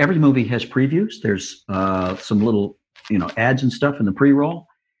every movie has previews. There's some little, ads and stuff in the pre-roll.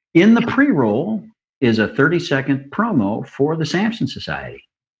 In the pre-roll is a 30-second promo for the Samson Society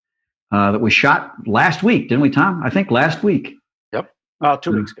that we shot last week, didn't we, Tom? I think last week. Yep.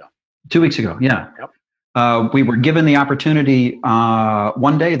 2 weeks ago. 2 weeks ago, yeah. Yep. We were given the opportunity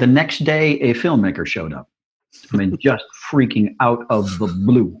one day. The next day, a filmmaker showed up. I mean, just freaking out of the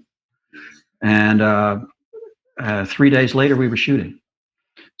blue. And 3 days later, we were shooting.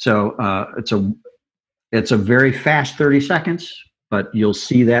 So it's a very fast 30 seconds, but you'll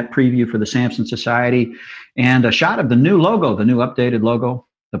see that preview for the Samson Society and a shot of the new logo, the new updated logo,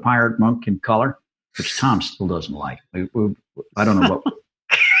 the pirate monk in color, which Tom still doesn't like. I don't know what.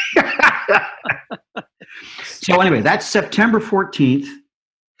 So anyway, that's September 14th.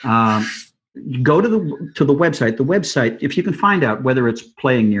 Go to the website. The website, if you can find out whether it's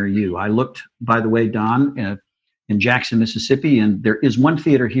playing near you. I looked, by the way, Don, in Jackson, Mississippi, and there is one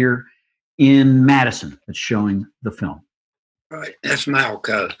theater here in Madison that's showing the film. Right, that's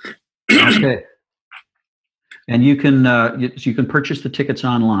Malco. Okay, and you can purchase the tickets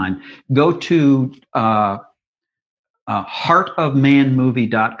online. Go to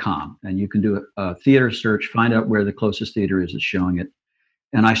heartofmanmovie.com, and you can do a theater search, find out where the closest theater is that's showing it.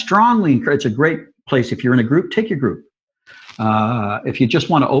 And I strongly encourage. It's a great place if you're in a group. Take your group. If you just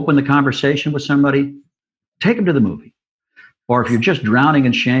want to open the conversation with somebody, take them to the movie. Or if you're just drowning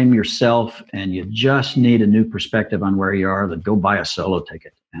in shame yourself and you just need a new perspective on where you are, then go buy a solo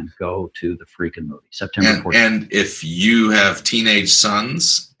ticket and go to the freaking movie, September 14th. And if you have teenage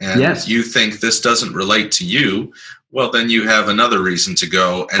sons and you think this doesn't relate to you, well, then you have another reason to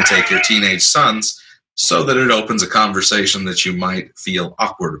go and take your teenage sons so that it opens a conversation that you might feel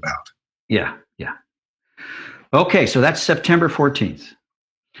awkward about. Yeah. Okay, so that's September 14th.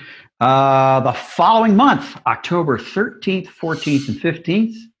 The following month, October 13th, 14th, and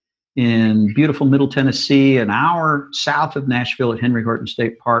 15th, in beautiful Middle Tennessee, an hour south of Nashville at Henry Horton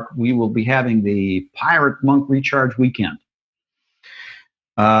State Park, we will be having the Pirate Monk Recharge Weekend.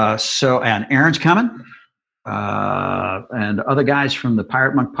 And Aaron's coming, and other guys from the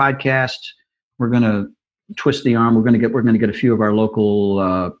Pirate Monk podcast. We're going to twist the arm. We're going to get a few of our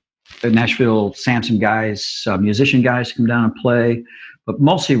local Nashville Samson guys, musician guys, to come down and play. But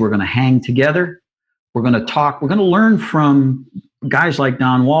mostly, we're going to hang together. We're going to talk. We're going to learn from guys like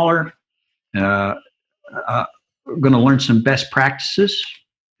Don Waller. We're going to learn some best practices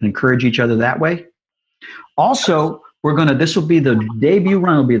and encourage each other that way. Also, this will be the debut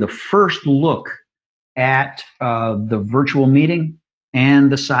run. Will be the first look at the virtual meeting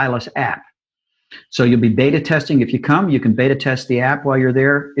and the Silas app. So you'll be beta testing. If you come, you can beta test the app while you're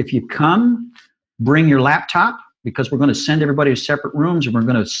there. If you come, bring your laptop, because we're going to send everybody to separate rooms and we're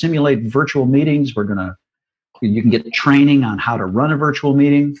going to simulate virtual meetings. You can get training on how to run a virtual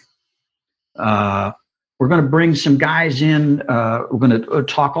meeting. We're going to bring some guys in. We're going to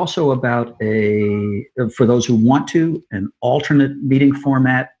talk also about for those who want to, an alternate meeting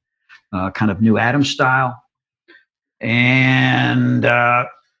format, kind of New Adam style. And how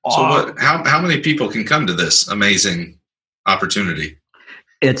many people can come to this amazing opportunity?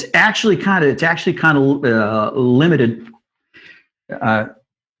 It's actually kind of limited.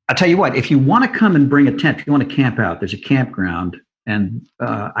 I'll tell you what, if you want to come and bring a tent, if you want to camp out, there's a campground, and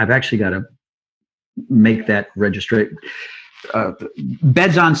I've actually got to make that register.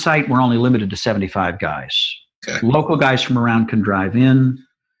 Beds on site, we're only limited to 75 guys. Okay. Local guys from around can drive in.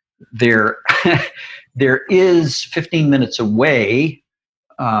 There is 15 minutes away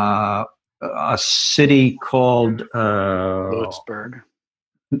a city called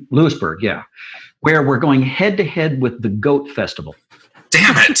Lewisburg, yeah, where we're going head-to-head with the Goat Festival.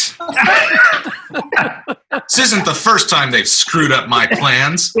 Damn it! This isn't the first time they've screwed up my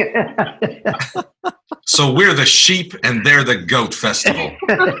plans. So we're the Sheep and they're the Goat Festival.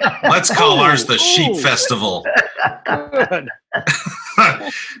 Let's call ours the Sheep Festival. Good.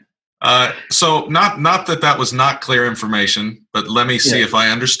 So not that was not clear information, but let me see if I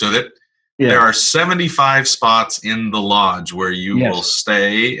understood it. Yeah. There are 75 spots in the lodge where you will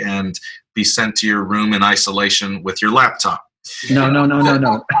stay and be sent to your room in isolation with your laptop. No.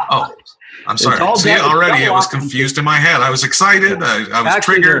 Oh, I'm sorry. See, already it was confused in my head. I was excited. I was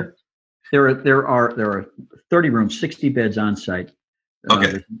triggered. There are 30 rooms, 60 beds on site.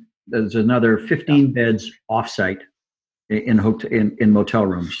 Okay. There's another 15 beds off site in motel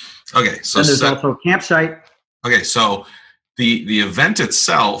rooms. Okay. So and there's also a campsite. Okay. So the event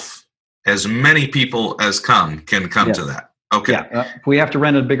itself, as many people as can come to that. Okay. Yeah. If we have to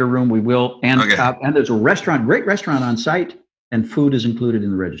rent a bigger room, we will. And and there's a great restaurant on site, and food is included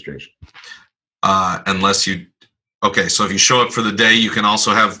in the registration. Unless you, so if you show up for the day, you can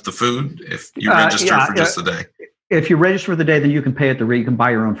also have the food if you register for just the day. If you register for the day, then you can pay you can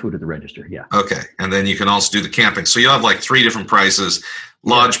buy your own food at the register. Yeah. Okay. And then you can also do the camping. So you'll have like 3 different prices: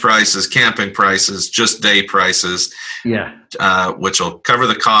 lodge prices, camping prices, just day prices. Yeah. Which will cover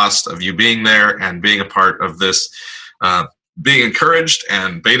the cost of you being there and being a part of this, being encouraged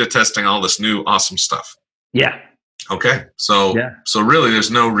and beta testing all this new awesome stuff. Yeah. Okay. So really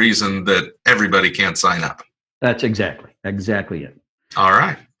there's no reason that everybody can't sign up. That's exactly it. All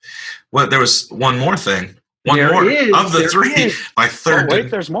right. Well, there was one more thing. Of the 3. My third. Oh, wait,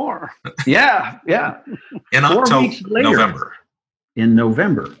 there's more. Yeah. In October, November. In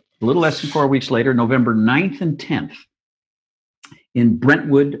November, a little less than 4 weeks later, November 9th and 10th, in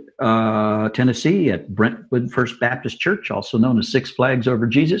Brentwood, Tennessee, at Brentwood First Baptist Church, also known as Six Flags Over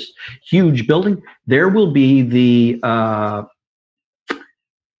Jesus, huge building. There will be the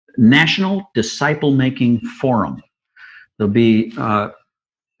National Disciple Making Forum. There'll be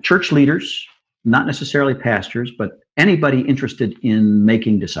church leaders, not necessarily pastors, but anybody interested in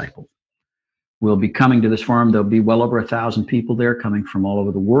making disciples will be coming to this forum. There'll be well over 1,000 people there coming from all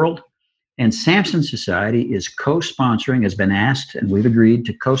over the world. And Samson Society is co-sponsoring, has been asked, and we've agreed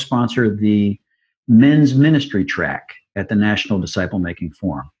to co-sponsor the men's ministry track at the National Disciple Making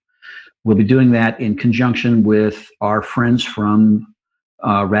Forum. We'll be doing that in conjunction with our friends from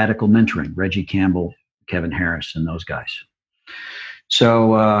Radical Mentoring, Reggie Campbell, Kevin Harris, and those guys.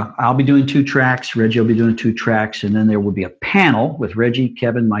 So I'll be doing 2 tracks. Reggie will be doing 2 tracks. And then there will be a panel with Reggie,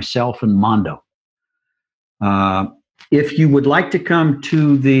 Kevin, myself, and Mondo. If you would like to come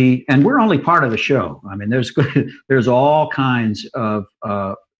to and we're only part of the show. I mean, there's all kinds of,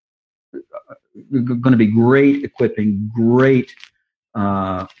 going to be great equipping, great,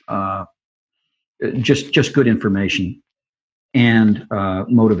 just good information and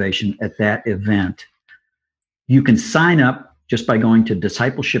motivation at that event. You can sign up just by going to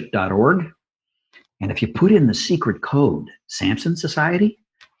discipleship.org. And if you put in the secret code, Samson Society,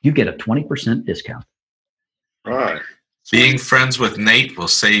 you get a 20% discount. Right. Being friends with Nate will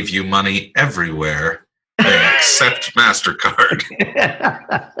save you money everywhere. They accept MasterCard.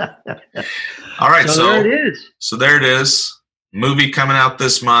 All right. So there it is. So there it is. Movie coming out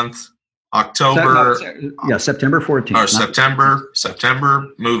this month. October. September 14th. Or September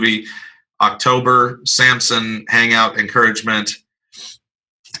movie. October, Samson Hangout Encouragement.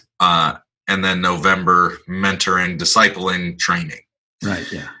 And then November, mentoring, discipling, training.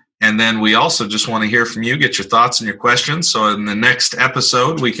 Right, yeah. And then we also just want to hear from you, get your thoughts and your questions. So in the next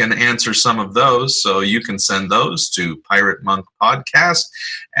episode, we can answer some of those. So you can send those to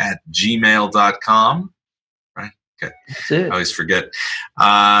piratemonkpodcast@gmail.com. Right? Okay. That's it. I always forget.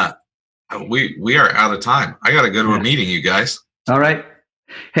 We are out of time. I got to go to a meeting, you guys. All right.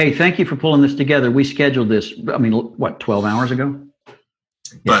 Hey, thank you for pulling this together. We scheduled this, 12 hours ago?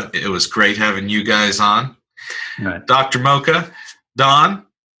 But it was great having you guys on. Right. Dr. Mocha, Don,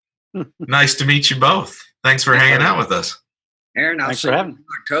 nice to meet you both. Thanks for hanging out with us. Aaron, I'll see you in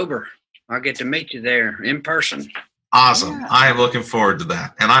October. I'll get to meet you there in person. Awesome. Yeah. I am looking forward to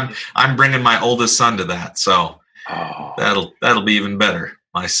that. And I'm bringing my oldest son to that. So that'll be even better.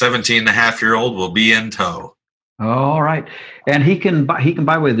 My 17-and-a-half-year-old will be in tow. All right. And he can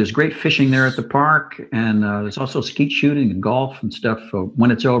buy with. There's great fishing there at the park, and there's also skeet shooting and golf and stuff. So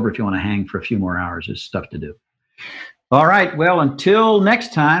when it's over, if you want to hang for a few more hours, there's stuff to do. All right. Well, until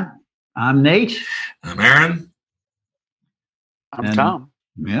next time, I'm Nate. I'm Aaron. I'm Tom.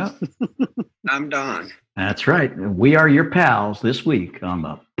 Yeah. I'm Don. That's right. We are your pals this week on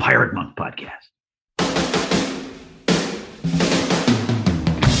the Pirate Monk Podcast.